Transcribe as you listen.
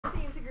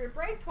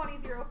right,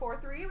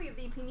 20043. We have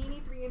the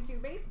Panini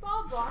 3-in-2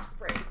 baseball box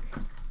break.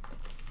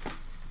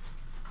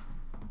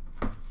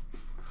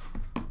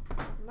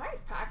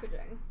 Nice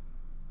packaging.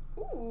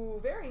 Ooh,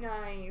 very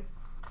nice.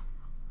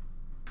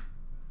 I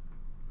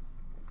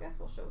guess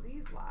we'll show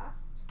these last.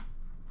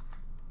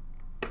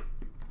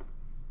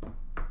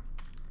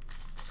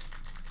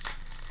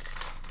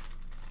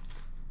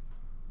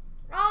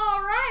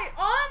 All right,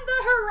 on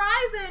the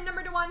horizon,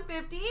 number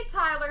 /150,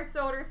 Tyler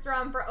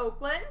Soderstrom for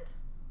Oakland.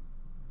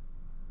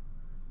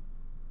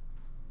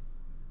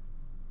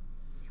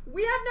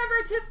 We have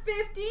number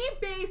 /50,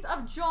 base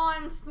of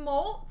John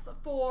Smoltz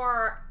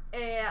for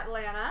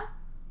Atlanta.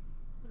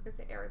 I was going to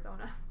say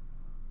Arizona.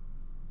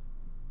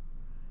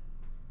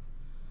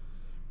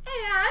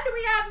 And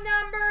we have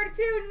number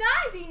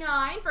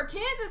 /299 for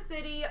Kansas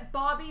City,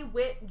 Bobby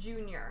Witt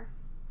Jr.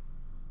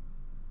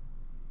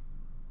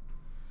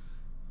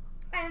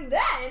 And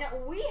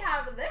then we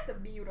have this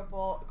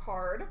beautiful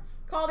card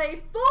called a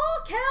Full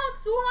Count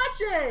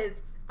Swatches.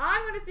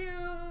 I'm going to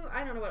assume,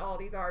 I don't know what all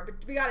these are, but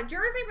we got a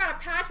jersey, we got a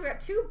patch, we got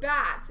 2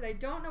 bats, and I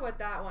don't know what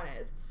that one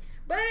is.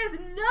 But it is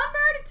number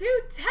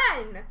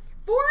 /210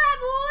 for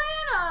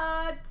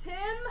Atlanta,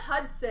 Tim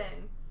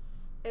Hudson.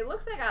 It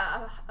looks like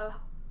a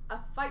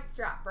fight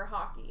strap for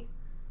hockey,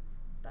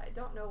 but I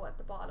don't know what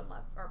the bottom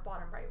left or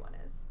bottom right one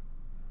is.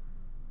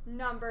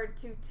 Number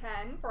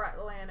 /210 for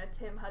Atlanta,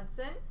 Tim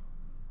Hudson.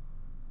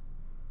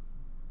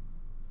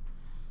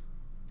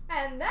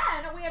 And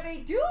then we have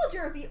a dual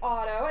jersey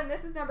auto, and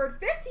this is numbered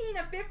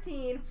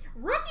 15/15.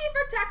 Rookie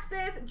for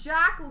Texas,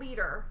 Jack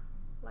Leiter.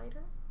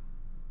 Leiter?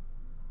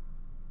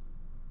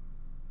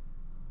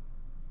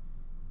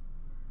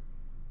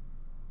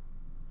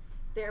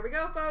 There we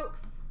go,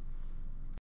 folks.